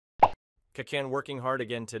Kacchan working hard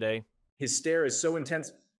again today. His stare is so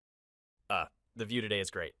intense. The view today is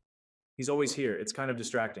great. He's always here. It's kind of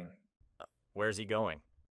distracting. Where's he going?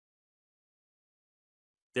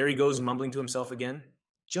 There he goes, mumbling to himself again.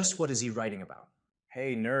 Just what is he writing about?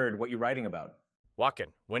 Hey, nerd, what you writing about? Wakan,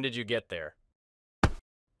 when did you get there?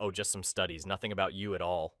 Oh, just some studies. Nothing about you at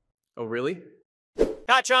all. Oh, really?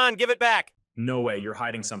 Kacchan, give it back! No way, you're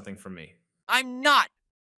hiding something from me. I'm not!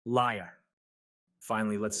 Liar.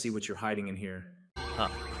 Finally, let's see what you're hiding in here. Huh.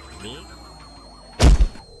 Me?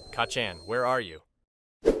 Kacchan, where are you?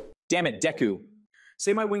 Damn it, Deku.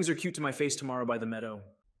 Say my wings are cute to my face tomorrow by the meadow.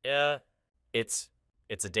 It's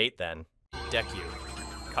a date then. Deku.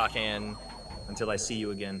 Kacchan. Until I see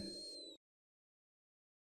you again.